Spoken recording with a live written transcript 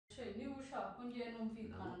ushaka ko ngiye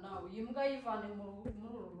numvikana nawe imbwa yivane muri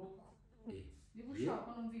uru rugo niba ushaka ko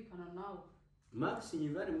numvikana nawe Max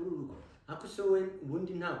nyivane muri uru rugo ako se we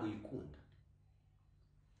ubundi ntabwo yikunda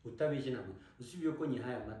utabije ntabwo usibye ko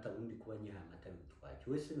nyihaye amata ubundi kuba nyihaye amata bitwaje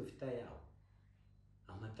wese ufite ayawe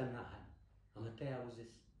amata ntahari amata yabuze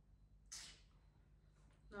se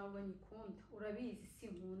ntabwo nyikunda urabizi si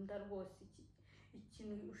nkunda rwose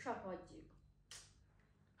ikintu ushaka wagiye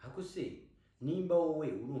ako se nimba wowe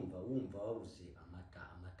urumva wumva wabuze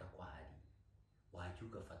amata kwari wajya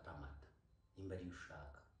ugafata amata nimba ari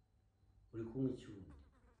ushaka uri kumwe cyumba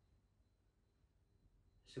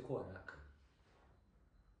se ko waraka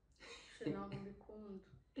ntabwo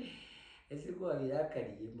mbikunda ese ko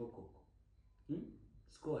wabirakariye mbo koko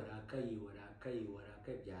siko warakaye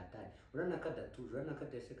byatari urana kadatuje urana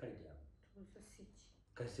kadese karyama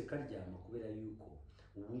kase karyama kubera yuko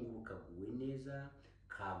ubu ngubu kaguwe neza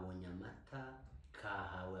kabonye amata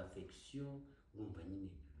kahawe affection urumva nyine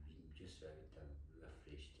ibintu byose biba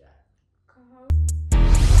fresh cyane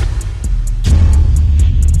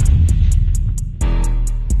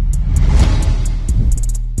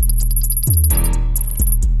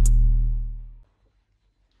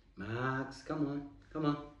Max, come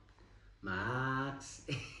on. Max.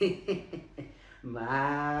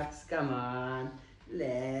 Max, come on.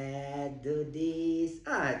 Let's do this.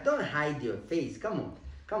 Don't hide your face. Come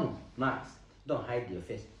on, Max. Don't hide your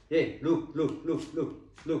face. Hey, look.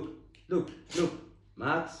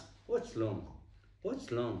 Max, what's wrong?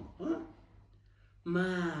 Huh?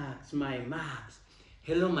 Max, my Max.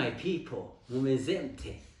 Hello, my people.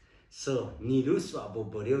 Mumezemte. So, ni ruswa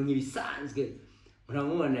bobo rero nk'ibisanzwe.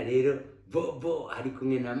 Muramubona rero Bobo ari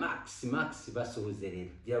kumwe na Max basuhuze rero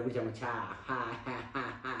gira gutya mu cya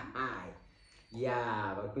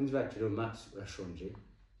ya bakunzi bacu rero Max urashonje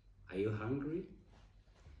are you hungry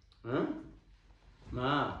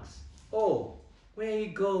Max where are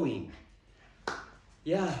you going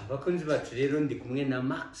bakunzi bacu rero ndi kumwe na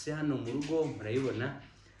Max hano mu rugo murayibona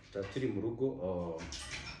turi mu rugo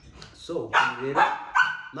so rero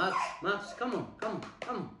Max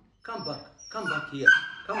come back here.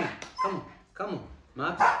 Come on.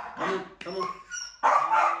 Max, come on. Come on.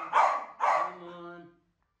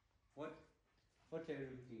 What are you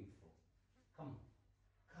looking for? Come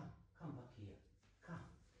back here. Come.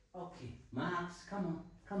 Okay. Max, come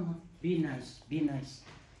on. Be nice.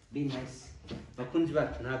 Bakunzi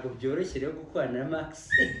bacu ntabwo byoroshye rero gukorana na Max.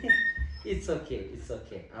 It's okay.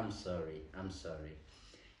 I'm sorry.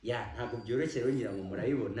 Ntabwo byoroshye rero ngira ngo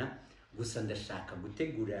murayibona. Gusa ndashaka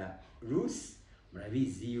gutegura Ruth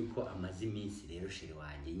murabizi yuko amazi iminsi rero shiri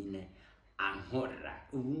wanjye nyine ankora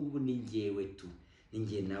ubu ni ngewe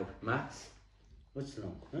nawe Max what's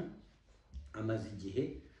wrong amazi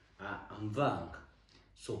igihe amvanga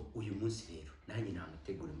so uyu munsi rero nanjye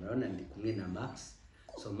namutegura murabona ndi kumwe na Max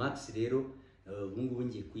so Max rero ubu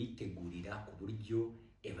ngiye kuyitegurira ku buryo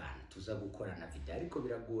ebana tuza gukorana video ariko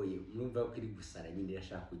biragoye mwumva ko iri gusara nyine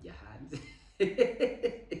irashaka kujya hanze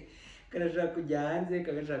karashaka kujya hanze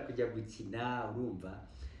kagashaka kujya gukina urumva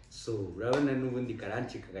so urabona n'ubundi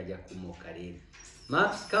karanci kagajya kumoka rero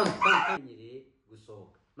Max come nyire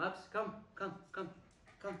gusohoka Max come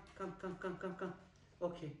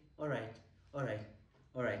okay all right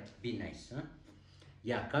be nice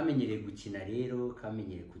kamenyere gukina rero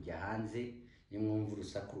kamenyere kujya hanze nimwumva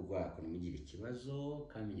urusaku rwako nimugire ikibazo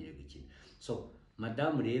kamenyere gukina so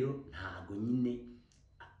madamu rero ntago nyine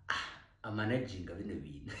amanaginga bino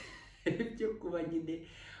bintu byo kuba nyine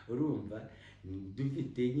urumva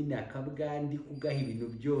dufite nyine akabwandi kugaha ibintu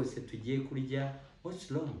byose tugiye kurya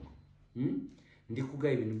what's wrong ndi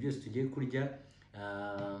kugaha ibintu byose tugiye kurya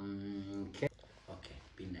okay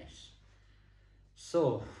be nice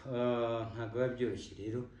so ntabwo biba byoroshye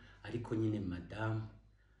rero ariko nyine madamu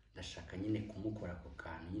ndashaka nyine kumukora ako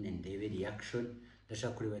kantu nyine ndebe reaction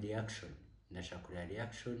ndashaka kureba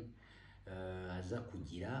reaction aza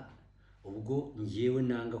kugira ubwo ngewe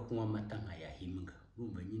nanga kunywa amata nkayahimbwa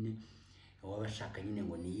urumva nyine wabashaka nyine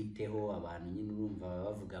ngo niyiteho abantu nyine urumva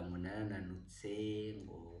bavuga ngo narananutse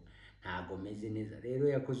ngo ntago meze neza rero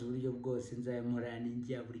yakoze uburyo bwose nzayamurana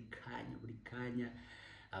n'ingiya buri kanya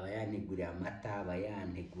aba yanteguriye amata aba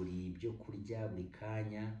yanteguriye ibyo kurya buri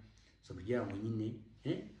kanya so kugira ngo nyine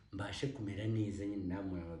mbashe kumera neza nyine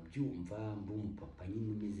namwe babyumva mbu umupapa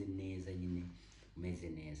nyine umeze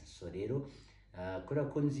neza so rero kubera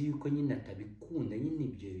ko nzi yuko nyine atabikunda nyine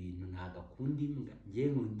ibyo bintu ntago akunda imbwa ngiye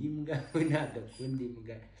nkunda imbwa ntago akunda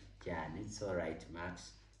imbwa cyane it's alright Max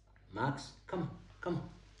come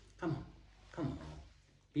on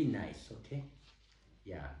be nice okay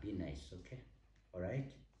be nice okay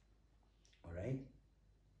alright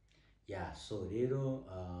so rero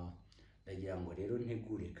kugira ngo rero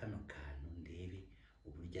ntegure kano kantu ndebe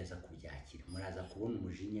uburyo aza kubyakira. Muraza kubona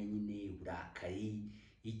umujinya nyine, uburakari,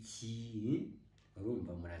 iki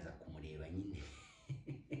urumva muraza kumureba nyine.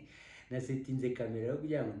 Nasetinze kamera yo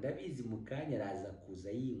kugira ngo ndabizi mu kanya araza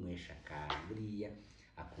kuza yinywesha akantu, buriya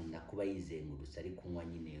akunda kuba yizengurutse ari kunywa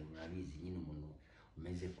nyine, murabizi nyine umuntu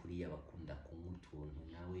umeze kuriya bakunda kunywa utuntu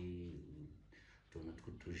nawe, utuntu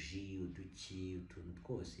tw'utuji, uduki, utuntu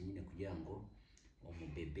twose nyine kugira ngo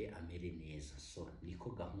umubebe amere neza. So niko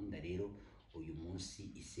gahunda rero uyu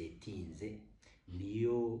munsi isetinze,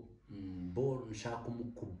 niyo ball nshaka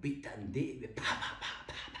kumukubita ndebe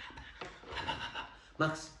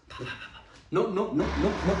Max, no.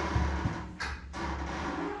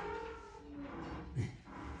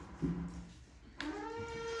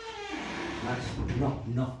 Max,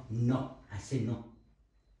 no. I say no.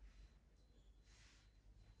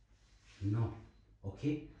 No.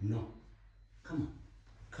 Okay? No. Come on.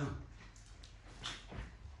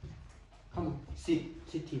 Come on. Sit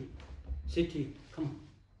here. Come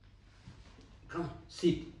on.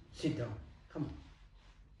 Sit down. Come on.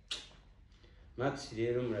 Max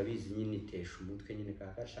rero murabizi nyine itesha umutwe nyine,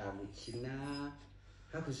 kakashaka gukina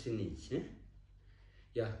hakuse niki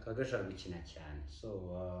kakashaka gukina cyane.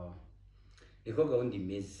 So niko gahunda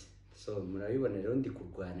imeze. So murabibona rero ndi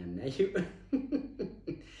kurwana nayo.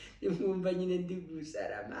 Nimwumva nyine ndi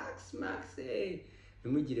gusara Max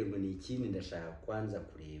nimugire ngo ni ikindi, ndashaka kwanza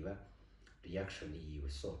kureba reaction yiwe.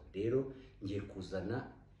 So rero ngiye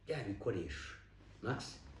kuzana bya bikoresho.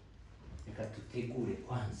 Max, reka tutegure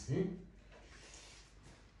kwanza.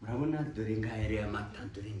 Murabona dore ngaya rero amata,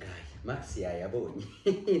 dore ngaya Max yayabonye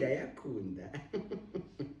irayakunda.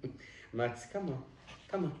 Max, come on.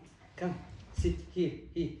 Sit here.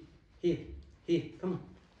 Come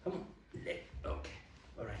on. Okay,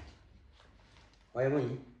 all right.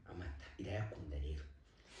 Wayabonye amata irayakunda rero,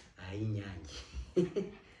 ayinyange.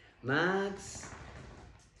 Max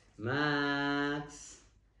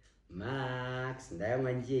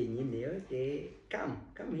ndayanywa ngiye nyine. Okay, come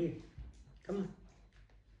here. Come on.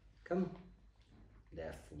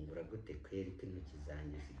 Ndayafungura gute kweri ko intoki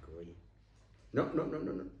zanjye zigoye? No.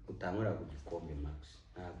 Utankora ku gikombe Max.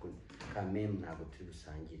 Ntabwo kameme, ntabwo turi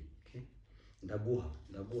busangire. Okay? Ndaguha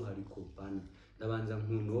ariko bana ndabanza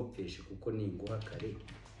nkunopfeshe kuko ninguha kare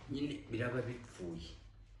nyine biraba bipfuye.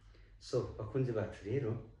 So bakunzi bacu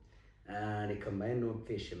rero reka mbaye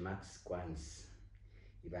nopfeshe Max kwanza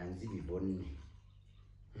ibanze bibone.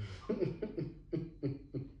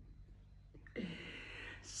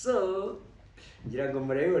 So ngira ngo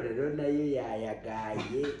murabibona rero nayo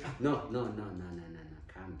yayagaye. No.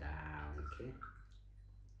 Calm down, okay?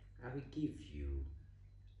 I will give you,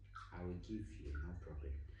 no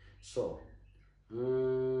problem. So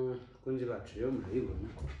kunzi bacu rero murabibona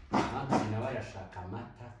Max nawe arashaka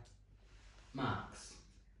amata. Max,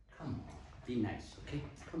 come on, be nice, okay?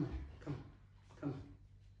 Come on.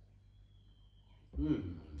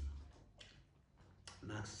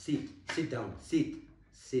 Max, sit down, sit,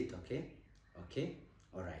 okay?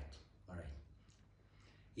 All right.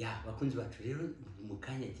 Ya bakunzi bacu rero mu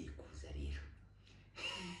kanya agiye kuza rero.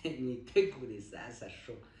 Mwitegure sasa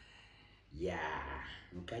show. Ya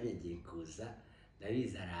mu kanya agiye kuza,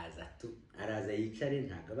 ndabizi araza yicare,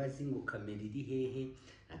 ntago abazi ngo kamera iri hehe,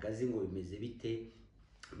 ntago azi ngo bimeze bite.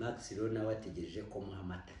 Max rero nawe ategereje ko muha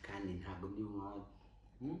amata kandi ntago ndi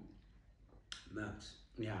Max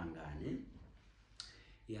ihangane,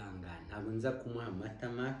 ntago nza kumuha amata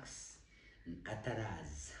Max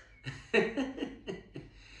ataraza.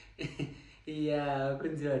 Ya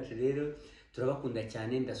kunzi bacu rero turabakunda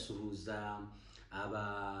cyane. Ndasuhuza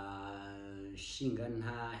abashinga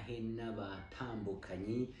ntahe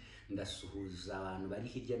n'abatambukanyi, ndasuhuza abantu bari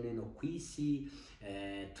hirya no hino ku isi.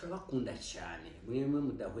 Turabakunda cyane, mwemwe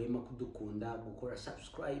mudahwema kudukunda, gukora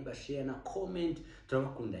subscribe, share na comment.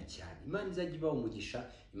 Turabakunda cyane. Imana izajya ibaha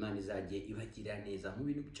umugisha, Imana izajya ibagira neza mu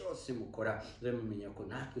bintu byose mukora. Mumenya ko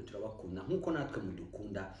natwe turabakunda nkuko natwe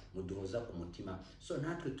mudukunda, muduhoza ku mutima. So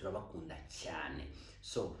natwe turabakunda cyane.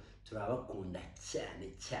 So turabakunda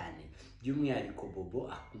cyane. By'umwihariko Bobo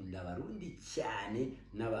akunda abarundi cyane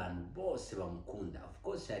n'abantu bose bamukunda. Of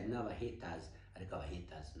course hari n'aba haters, ariko aba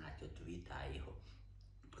haters ntacyo tubitayeho.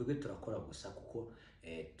 Twebwe turakora gusa kuko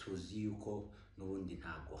tuzi yuko n'ubundi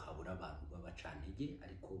ntago habura abantu babacantege,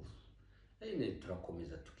 ariko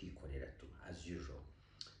turakomeza tukikorera as usual.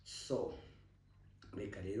 So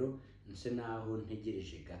reka rero nse naho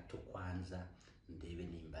ntegereje gato kwanza ndebe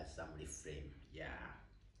nimbaza muri frame.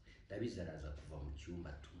 Ndabizi araza kuva mu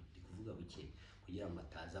cyumba ndi kuvuga buke kugira ngo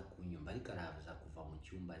ataza kunyumva, ariko araza kuva mu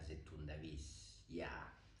cyumba ze ndabizi.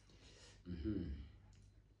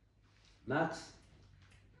 Max,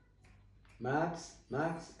 Max,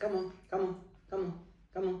 Max, come on, come on, come on,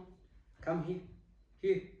 come on, come here,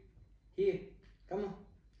 here, here, come on,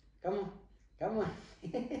 come on, come on.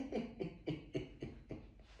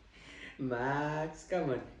 Max, come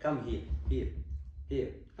on, come here, here,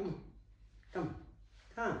 here, come on, come,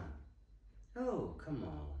 come. Oh, come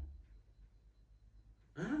on.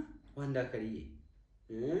 Huh? Wanda kari.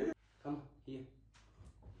 Come here.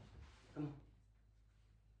 Come on.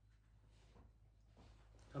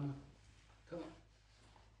 Come on. Come on.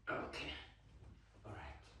 Okay. All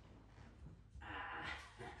right.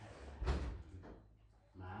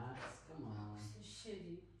 Max, come on.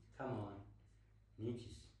 Sheri. Come on.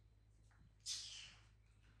 Nijis.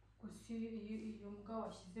 Gusi iyo mbwa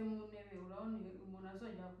washyize mu ntebe urabona umuntu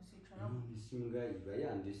azongera kuzicaramo. Isi mbwa iba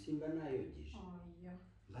yanduye simba nayogeje. Oya.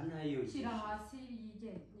 Mba nayogeje. Shyira hasi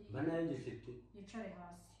yigende. Mba nayogeje pe. Yicare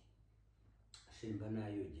hasi. Sheri mba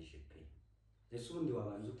nayogeje pe. Ese ubundi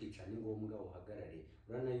wabanza ukicara ni ngombwa uhagarare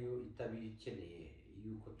uranayo itabikeneye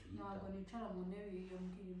yuko tuyita. Ntabwo nicara mu ntebe iyo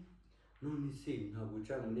mbwirimo. None se ntabwo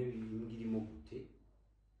wicara mu ntebe imbwa irimo gute?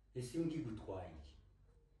 Ese imbwa igutwaye iki?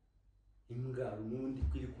 Imbwa ubundi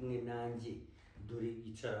iri kumwe nanjye dore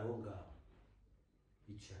icara aho ngaho.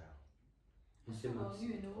 Icara. Ese Max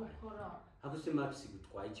ukora. Abo se Max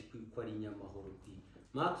igutwaye iki ko ari inyamahoro kwi?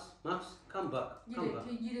 Max, Max, come back, come back.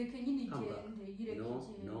 Gireke nyine igende, gireke igende.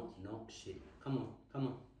 No, shit. Come on, come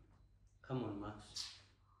on. Come on, Max.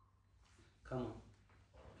 Come on.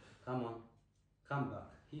 Come on. Come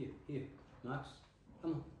back. Here, Max.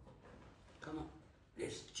 Come on. Come on.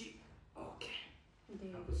 Let's cheat. Okay.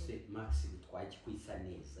 Ako se Max igutwaye iki kwisa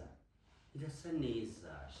neza? Irasa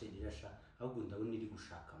neza, shit irasha. Ahubwo ndabona iri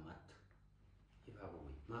gushaka amata.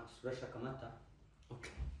 Ibawe. Max, urashaka amata?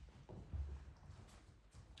 Okay.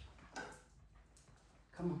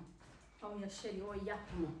 Come on. Oh ya sheri oya.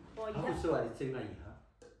 Oya. Ako se waretse nkayiha?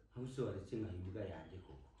 Ako se waretse nkayimbwa yanjye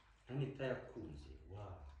koko? Anita yakunze.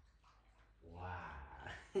 Wow.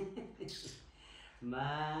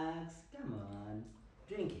 Max, come on.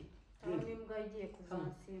 Drink it. Drink it. Imbwa igiye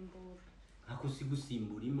kuzansimbura. Ako si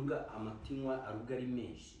gusimbura imbwa amatinywa aruga ari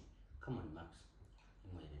menshi. Come on Max.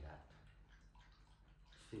 Umwerera.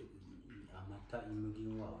 Se amata imbwa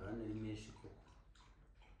inywa urana ari menshi koko.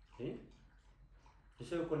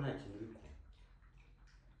 Ese yuko nta kintu uri ko?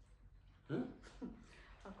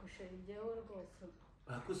 Akushera ibyewe rwose.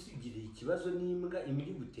 Ako sigiriye ikibazo n'imbwa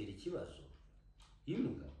imiri gutera ikibazo.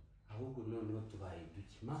 Imbwa ahubwo noneho tubaye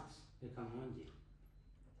duki Max reka mwongere.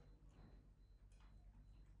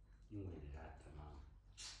 Ingwerera tamam.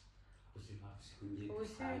 Uzi Max kungiye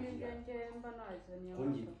dusangira.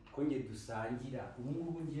 Konge dusangira.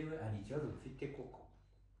 Ubu ngewe ari ikibazo mfite koko.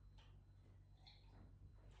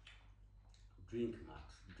 Drink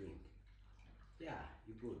Max, drink. Yeah,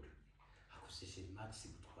 you good. Akuseshe Max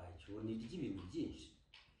gutwaye cyo ni ry'ibintu byinshi.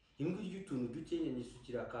 Imbwa y'utuntu duke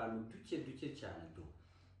nisukira akantu duke cyane do.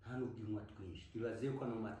 Nta n'ubwimwa twinshi. Ibaze ko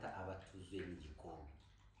no mata abatuzuye n'igikombe.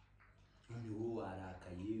 None wowe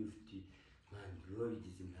warakaye ufite mani bro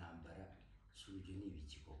bigize intambara. Suje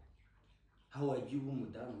n'ibikiko. Aho wagiye ubu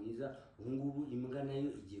mudamu mwiza ubungubu imbwa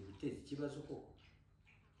nayo igiye guteza ikibazo koko.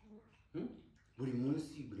 Buri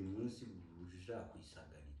munsi bujija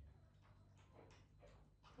kwisagarira.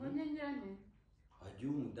 Onyengerane. Wagiye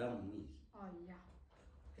umudamu mwiza. Oya.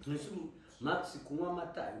 Nsubu Max kunywa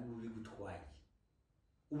amata uri gutwaye.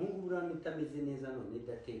 Ubungubu urana utameze neza none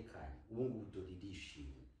idatekanye. Ubungubu dore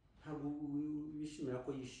irishimye. Ntabwo wishimira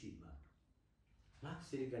ko yishima.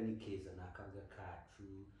 Max rega ni keza nakabwa kacu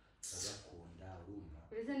bagakunda urumva.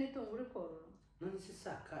 Urize n'itungo uri korora. None se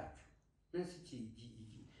sakacu. None se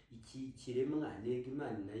iki kiremwa nega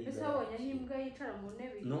Imana nayo. Ese abonye n'imbwa yicara mu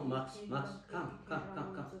ntebe. No Max,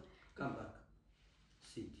 come back.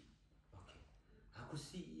 Sit. Okay. Ako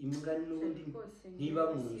si imbwa n'ubundi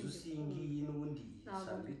niba mu nzu singiye n'ubundi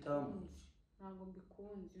isanzwe itaba mu nzu. Ntabwo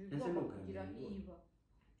mbikunze. Bigomba kugira iba.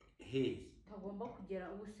 Tagomba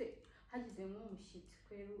kugera ubuse hagize nk'umushyitsi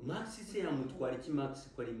kwero. Max se yamutwara iki Max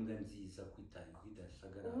ko ari imbwa nziza kwitari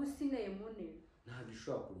kwidashagara. Ubu sineye mu ntebe. Ntabwo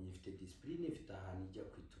ishobora kuba ifite discipline ifite ahantu ijya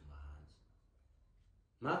kwituma hanze.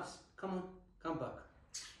 Max, come on, come back.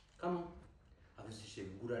 Come on. Abusishe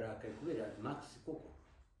gurarakaye kubera Max koko.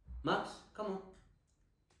 Max, come on.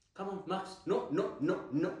 Come on, Max. No.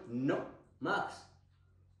 Max.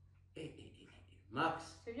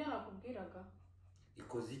 Max. Sibyo nakubwiraga.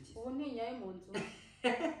 Ikoze iki? Ubu ntinyaye mu nzu.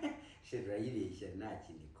 Shedra yireshya nta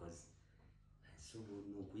kintu ikoze. Subu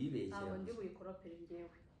nukuyibeshya. Ntabwo ndi buyikoropera ngewe.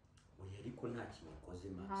 Oya ariko nta kintu ikoze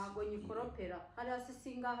Max. Ntabwo nyikoropera. Hari hasi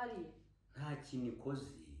singa hari. Nta kintu ikoze.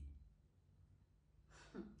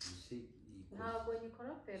 Ntabwo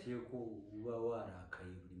nyikoropera. Cyo ko uba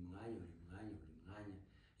warakaye buri mwanya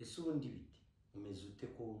ese ubundi bite umeze ute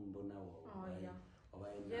ko mbona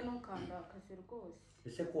wabaye njye nukanda akazi rwose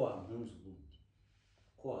ese ko wampunze ubundi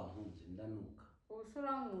ko wampunze ndanuka ubuse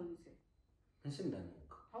urankunze ese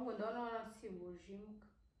ndanuka ahubwo ndabona waransimbuje imbwa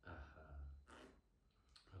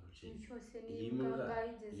cyose ni imbwa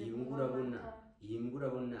yigeze iyi mbwa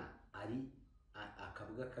urabona ari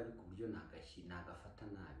akabuga kabi ku buryo nagafata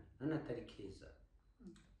nabi none atari keza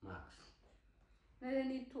Max nare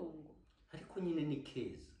n'itungo ariko nyine ni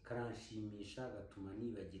keza karanshimisha gatuma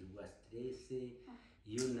nibagirwa stress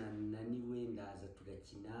iyo naniwe ndaza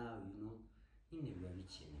tugakina nyine biba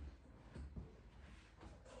bikenewe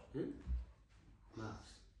Max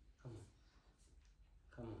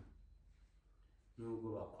come on nubwo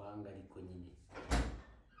bakwanga ariko nyine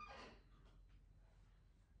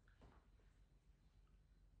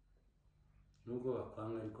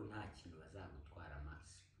nta kintu bazagutwara Max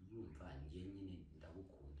yumva njye nyine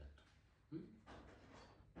ndagukunda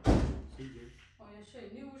sibyo oya she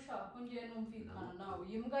niba ushaka ko ngiye numvikana nawe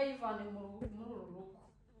iyi mbwa yivane muri uru rugo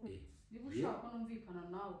niba ushaka ko numvikana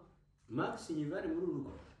nawe Max nyivane muri uru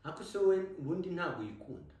rugo ako se we ubundi ntabwo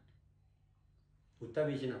yikunda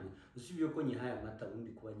utabije ntabwo usibye ko nyihaye amata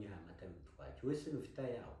ubundi kuba nyihaye amata bitwaye wese ufite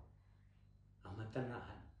ayawe amata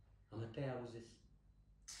ntahari amata yabuze se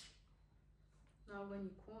ntabwo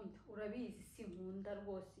nyikunda urabizi si nkunda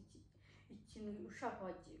rwose ikintu ushaka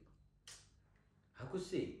wagiye ako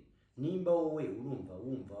se nimba wowe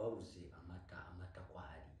wumva wabuze amata kwa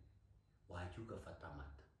hari wajya ugafata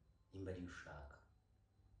amata nimba ari ushaka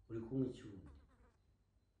uri kumwe icyuma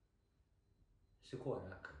ese ko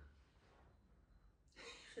waraka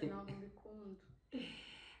ntabwo mbikunda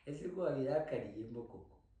ese ko wabirakariye koko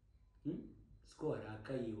siko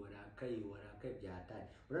warakaye byatari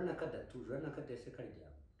urana kadatuje urana kadese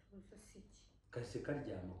karyama tuzo siki kase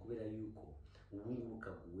karyama kubera yuko ubu ngubu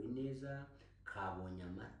kaguwe neza kabonye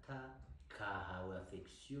amata kahawe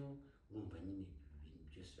affection urumva nyine ibintu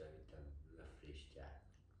byose biba fresh cyane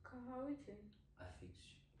kahawe iki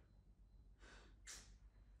affection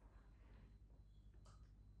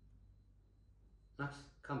Max,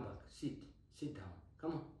 come back, sit down,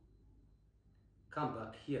 come on, come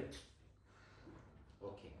back here.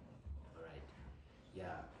 Okay, all right,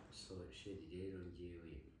 yeah, so sheri rero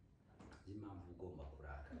ngewe impamvu ugomba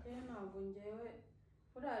kurakara njyewe ntabwo ngewe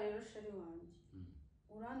uriya rero sheri wanjye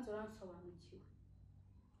uransobanukiwe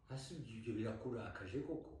hasi ibyo birakurakaje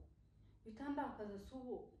koko bitandakaza se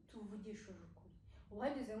ubu tuvugishije ukuri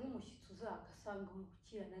uhageze nk'umushyitsi uzagasanga uri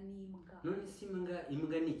gukirana n'imbwa none si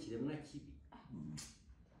imbwa ni ikiremwa kibi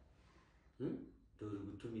dore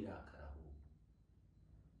gutuma irakara ahubwo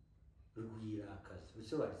uri kuyirakaza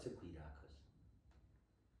ese waretse kuyirakaza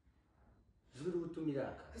uri gutuma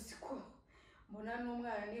irakara siko mbona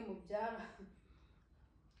n'umwana nimubyara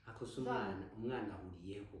ako se umwana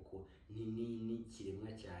ahuriye koko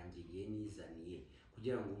n'ikiremwa cyanjye ngiye nizaniye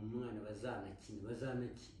kugira ngo umwana bazanakine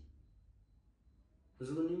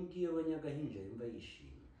uzwo nimbwiye abanyagahinja yumva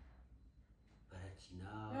yishimye barakina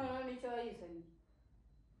none nicyo wayizaniye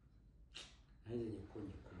nayizanye ko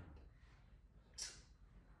nyikunda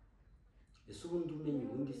ese ubundi umenye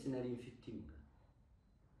ubundi sinari mfite imbwa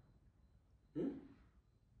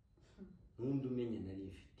ubundi umenye nari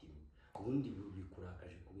mfite imbwa ubundi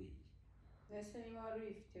bikurakaje kubera iki ese niba wari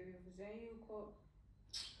uyifite bivuze yuko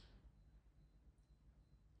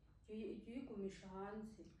uyigumisha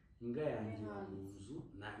hanze imbwa yanjye iba mu nzu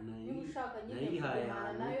niba ushaka nyine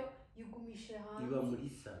kugumana nayo yigumishe hanze iba muri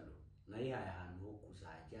salo nayihaye ahantu ho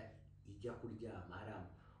kuzajya ijya kuryama hariya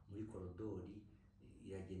muri korodori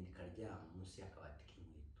iragenda ikaryama munsi y'akabati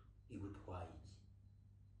k'inkweto igutwaye iki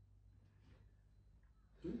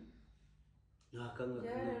nta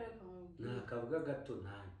kabuga gato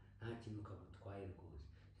nta kintu kagutwaye rwose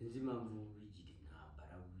sinzi impamvu bigira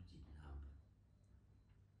intambara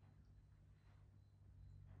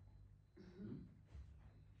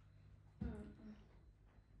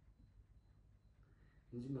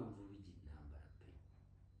sinzi impamvu bigira intambara pe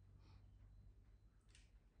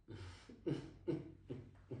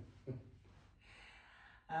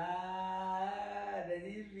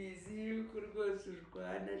nari bizi yuko rwose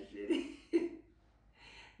ushwana sheri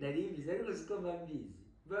nari bizi ariko siko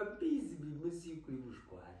bambizi buri munsi yuko uri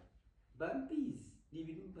bushwane bambizi ni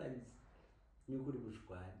ibintu mbanzi yuko uri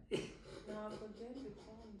bushwane ntabwo byari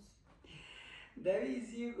bikunze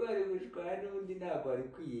ndabizi yuko wari bushwane ubundi ntabwo wari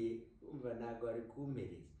umva ntabwo wari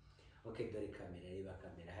kumpereza okay dore kamera reba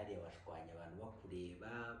kamera hariya washwanya abantu bakureba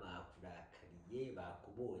bakurakariye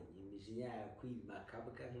bakubonye imijinya yakwima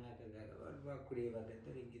kabwa nk'aka abantu bakurebaga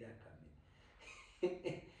dore ngira kamera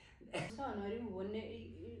hano hari bubone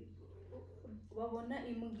babona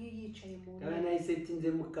imbwa yicaye mu ntebe nayisetinze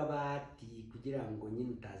mu kabati kugira ngo nyine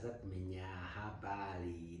utaza kumenya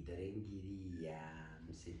habari dore ngiriya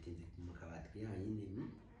musetinze mu kabati kugira ngo nyine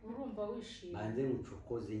urumva wishimye banze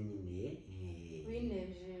mucokoze nyine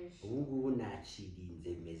winejeje ubu ngubu nacirinze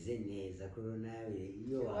meze neza kuko nawe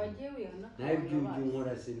iyo wagiye wihana nawe by'ujya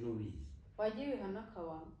unkora se ntubizi wagiye wihana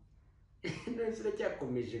akabanga none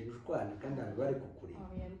uracyakomeje gushwana kandi abantu bari kukureba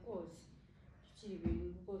ya rwose ukiri ibintu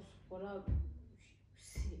rwose ukora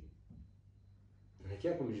se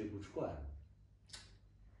uracyakomeje gushwana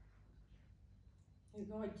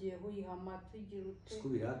ego wagiye wihama tugira ute siko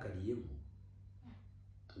birakariyemo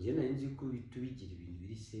njye nari nzi ko tubigira ibintu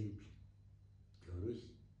biri simple byoroshye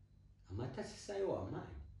amata si sayo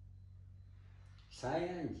wampaye saa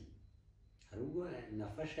yanjye hari ubwo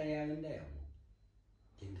nafasha yawe ndayanywa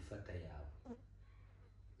genda ufata yawe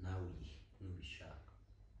nawe uyihe nubishaka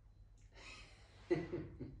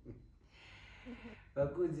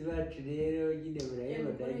bakunzi bacu rero nyine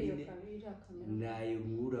murayibona nyine nayo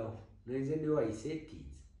nkuraho none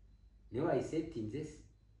niwe wayisetinze se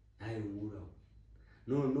nayo nkuraho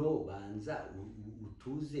noneho banza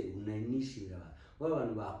utuze unanishimira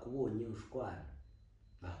abantu bakubonye ushwana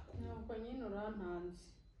ntabwo nyine urantanze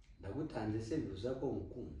ndagutanze se bivuze ko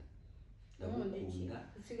ngukunda ndagukunda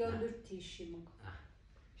usigaye dutishimwa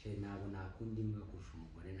ntabwo nakunda imbwa kurusha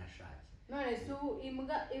umugore nashatse none se ubu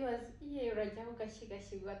imbwa ibaze iye urajyaho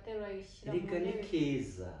ugashyigashyira ugaterura yishyira mu reka ni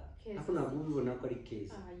keza ariko ntabwo ubibona ko ari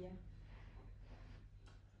keza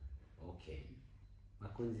okay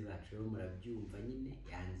bakunzi bacu rero murabyumva nyine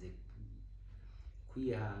yanze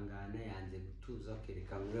kwihangana yanze gutuza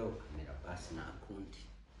akereka ngureho kamera basi nakundi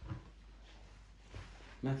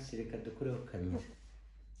Max reka dukureho kamera